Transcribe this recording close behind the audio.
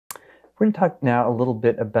We're going to talk now a little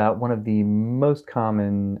bit about one of the most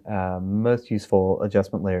common, most useful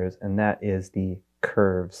adjustment layers, and that is the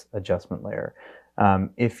curves adjustment layer.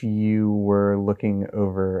 If you were looking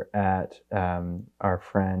over at our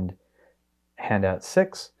friend handout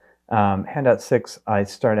 6, I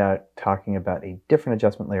start out talking about a different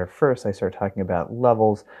adjustment layer first. I start talking about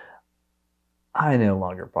levels. I no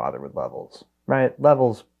longer bother with levels, right?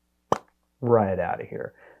 Levels, right out of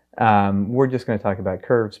here. We're just going to talk about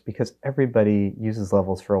curves because everybody uses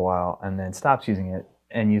levels for a while and then stops using it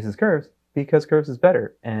and uses curves because curves is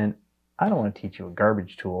better. And I don't want to teach you a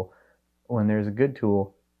garbage tool when there's a good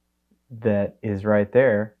tool that is right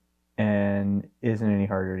there and isn't any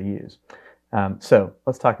harder to use. So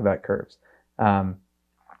let's talk about curves. I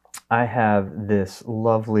have this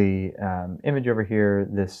lovely image over here.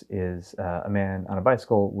 This is a man on a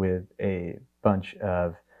bicycle with a bunch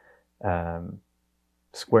of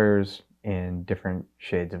squares in different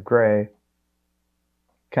shades of gray.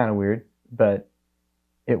 Kind of weird, but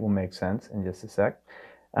it will make sense in just a sec.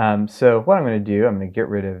 So what I'm going to do, I'm going to get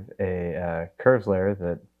rid of a curves layer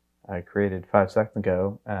that I created 5 seconds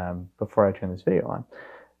ago before I turn this video on.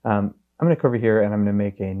 I'm going to come over here and I'm going to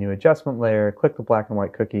make a new adjustment layer, click the black and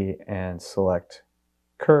white cookie and select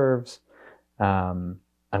curves. I'm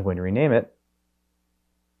going to rename it.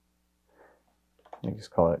 Let me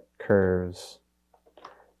just call it curves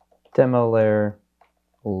demo layer,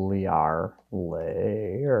 layer.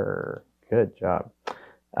 Good job.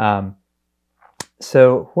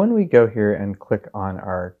 So when we go here and click on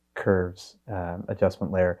our curves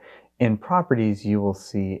adjustment layer, in properties you will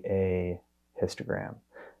see a histogram,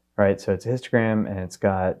 right? So it's a histogram and it's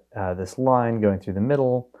got this line going through the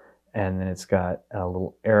middle, and then it's got a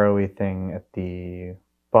little arrowy thing at the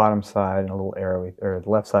bottom side and a little arrowy, or the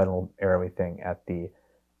left side, and a little arrowy thing at the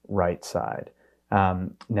right side.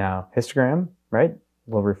 Now histogram, right? A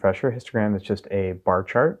little refresher, histogram is just a bar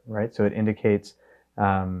chart, right? So it indicates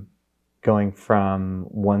going from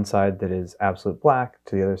one side that is absolute black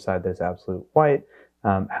to the other side that's absolute white,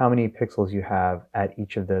 how many pixels you have at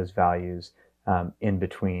each of those values in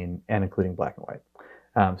between and including black and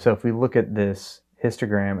white. So if we look at this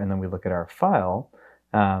histogram and then we look at our file,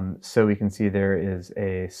 so we can see there is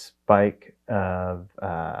a spike of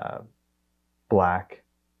black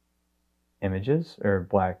images or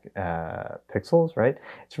black pixels, right?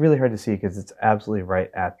 It's really hard to see because it's absolutely right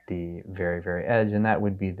at the very, very edge, and that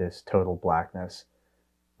would be this total blackness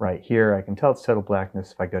right here. I can tell it's total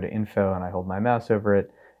blackness if I go to info and I hold my mouse over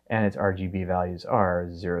it, and its RGB values are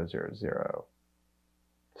 000.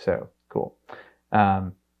 So cool.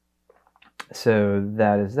 So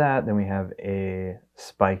that is that. Then we have a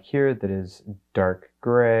spike here that is dark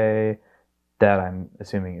gray. That I'm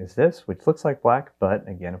assuming is this, which looks like black, but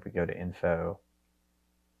again, if we go to info,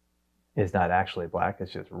 is not actually black,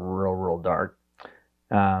 it's just real, real dark.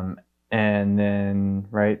 And then,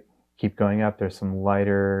 right, keep going up, there's some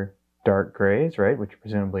lighter dark grays, right, which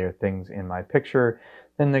presumably are things in my picture.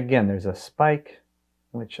 Then again, there's a spike,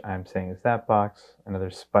 which I'm saying is that box,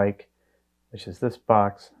 another spike, which is this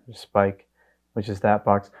box, a spike, which is that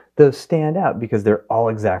box. Those stand out because they're all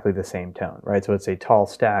exactly the same tone, right? So it's a tall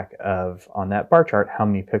stack of, on that bar chart, how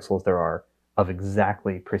many pixels there are of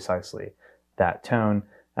exactly, precisely that tone.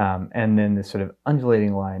 And then this sort of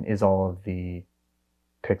undulating line is all of the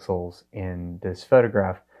pixels in this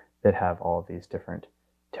photograph that have all of these different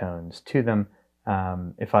tones to them.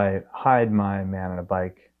 If I hide my man on a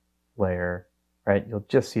bike layer, right, you'll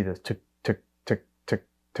just see this tick, tick, tick, tick,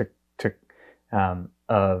 tick, tick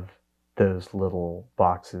of those little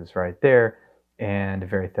boxes right there, and a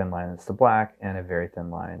very thin line that's the black, and a very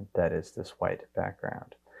thin line that is this white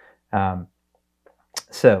background.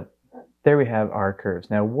 So there we have our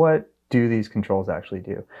curves. Now what do these controls actually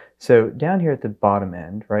do? So down here at the bottom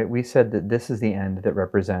end, right, we said that this is the end that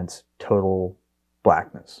represents total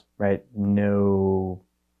blackness, right? No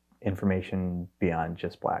information beyond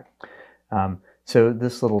just black. So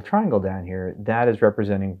this little triangle down here, that is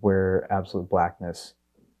representing where absolute blackness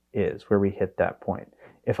is, where we hit that point.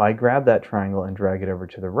 If I grab that triangle and drag it over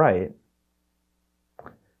to the right,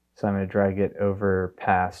 so I'm going to drag it over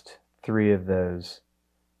past 3 of those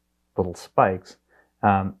little spikes,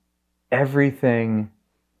 everything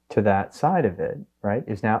to that side of it, right,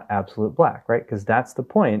 is now absolute black, right? Because that's the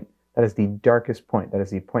point, that is the darkest point, that is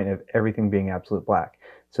the point of everything being absolute black.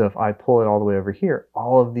 So if I pull it all the way over here,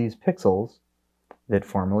 all of these pixels that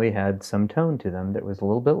formerly had some tone to them that was a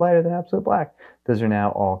little bit lighter than absolute black, those are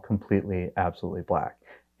now all completely absolutely black.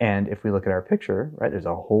 And if we look at our picture, right, there's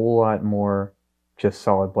a whole lot more just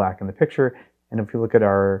solid black in the picture. And if we look at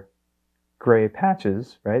our gray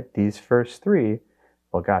patches, right, these first 3,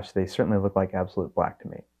 well gosh, they certainly look like absolute black to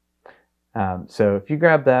me. So if you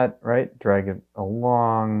grab that, right, drag it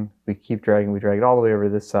along, we keep dragging, we drag it all the way over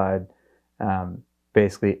this side.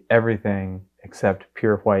 Basically everything except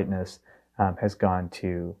pure whiteness has gone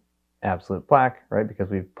to absolute black, right, because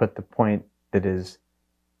we've put the point that is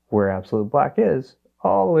where absolute black is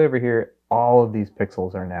all the way over here. All of these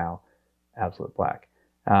pixels are now absolute black.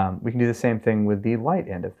 We can do the same thing with the light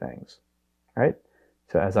end of things, right?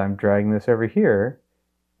 So as I'm dragging this over here,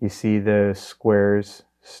 you see those squares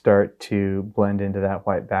start to blend into that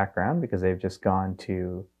white background because they've just gone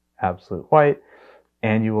to absolute white.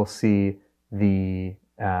 And you will see the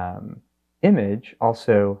image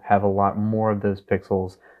also have a lot more of those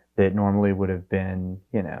pixels that normally would have been,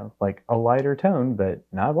 you know, like a lighter tone, but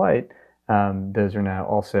not white. Those are now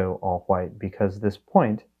also all white because this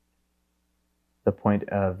point, the point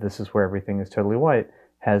of this is where everything is totally white,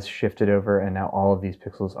 has shifted over, and now all of these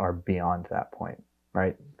pixels are beyond that point,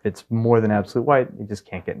 right? If it's more than absolute white, you just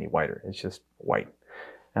can't get any whiter. It's just white,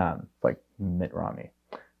 like Mitt Romney.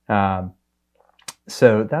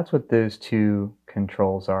 So that's what those two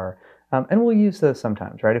controls are. And we'll use those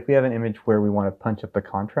sometimes, right? If we have an image where we want to punch up the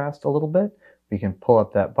contrast a little bit, we can pull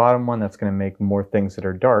up that bottom one. That's going to make more things that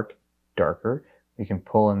are dark, darker. We can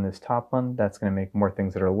pull in this top one. That's going to make more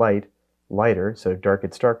things that are light, lighter. So dark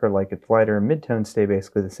gets darker, light gets lighter. Midtones stay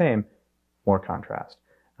basically the same, more contrast.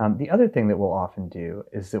 The other thing that we'll often do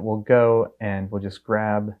is that we'll go and we'll just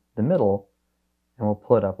grab the middle and we'll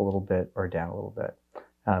pull it up a little bit or down a little bit,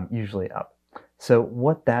 usually up. So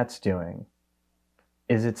what that's doing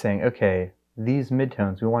is it's saying, okay, these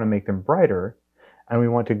midtones, we want to make them brighter, and we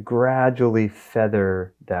want to gradually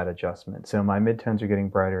feather that adjustment. So my midtones are getting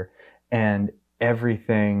brighter, and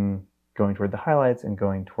everything going toward the highlights and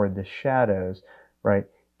going toward the shadows, right,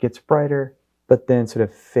 gets brighter, but then sort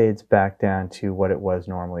of fades back down to what it was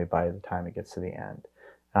normally by the time it gets to the end.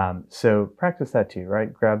 So practice that too,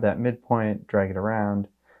 right? Grab that midpoint, drag it around.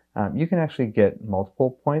 You can actually get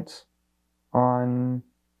multiple points on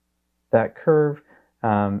that curve,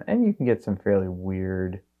 and you can get some fairly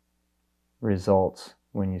weird results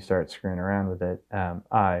when you start screwing around with it.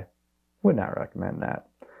 I would not recommend that.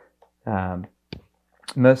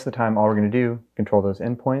 Most of the time, all we're going to do, control those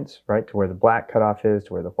endpoints, right, to where the black cutoff is,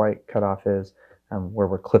 to where the white cutoff is, where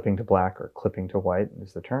we're clipping to black or clipping to white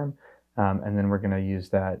is the term. And then we're going to use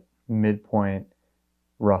that midpoint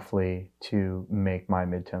roughly to make my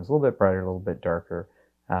midtones a little bit brighter, a little bit darker,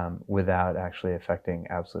 without actually affecting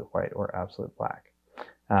absolute white or absolute black.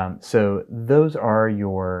 So those are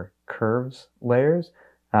your curves layers.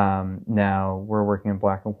 Now we're working in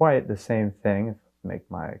black and white, the same thing.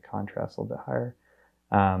 Make my contrast a little bit higher.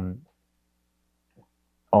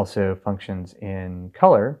 Also functions in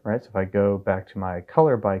color, right? So if I go back to my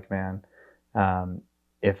color bike man,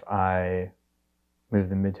 if I move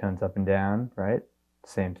the midtones up and down, right?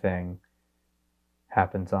 Same thing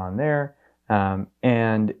happens on there.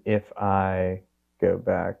 And if I go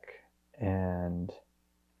back and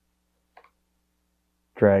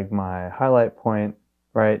drag my highlight point,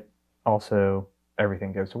 right, also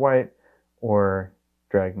everything goes to white, or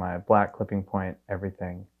drag my black clipping point,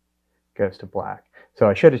 everything goes to black. So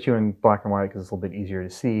I showed it to you in black and white because it's a little bit easier to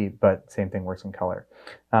see, but same thing works in color.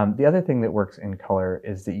 The other thing that works in color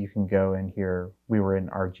is that you can go in here, we were in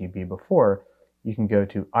RGB before, you can go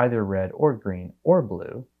to either red or green or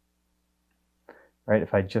blue. Right,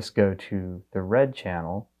 if I just go to the red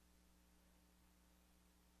channel,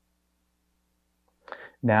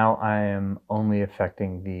 now I am only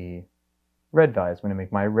affecting the red values. I'm going to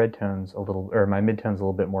make my red tones a little, or my midtones a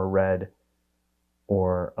little bit more red,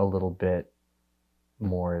 or a little bit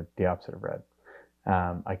more the opposite of red.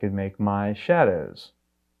 I could make my shadows,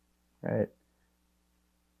 right,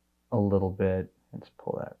 a little bit, let's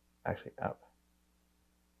pull that actually up,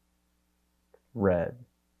 red,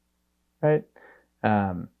 right?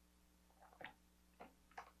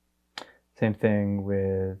 Same thing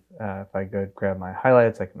with, if I go grab my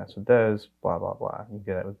highlights, I can mess with those, blah, blah, blah. You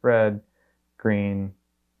do that with red, green,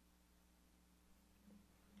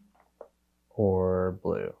 or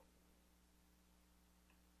blue.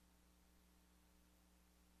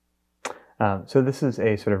 So this is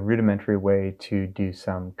a sort of rudimentary way to do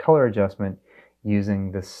some color adjustment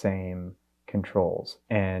using the same controls.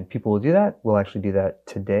 And people will do that. We'll actually do that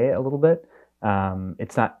today a little bit.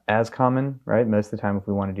 It's not as common, right? Most of the time, if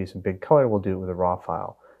we want to do some big color, we'll do it with a raw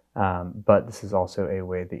file. But this is also a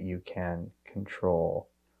way that you can control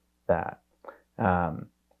that.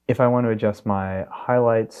 If I want to adjust my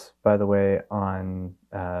highlights, by the way, on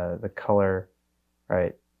the color,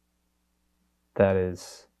 right, that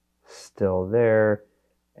is still there,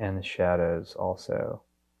 and the shadows also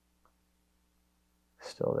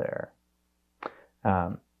still there.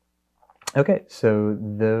 Okay, so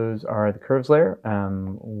those are the curves layer.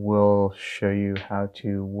 We'll show you how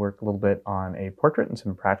to work a little bit on a portrait and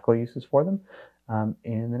some practical uses for them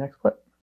in the next clip.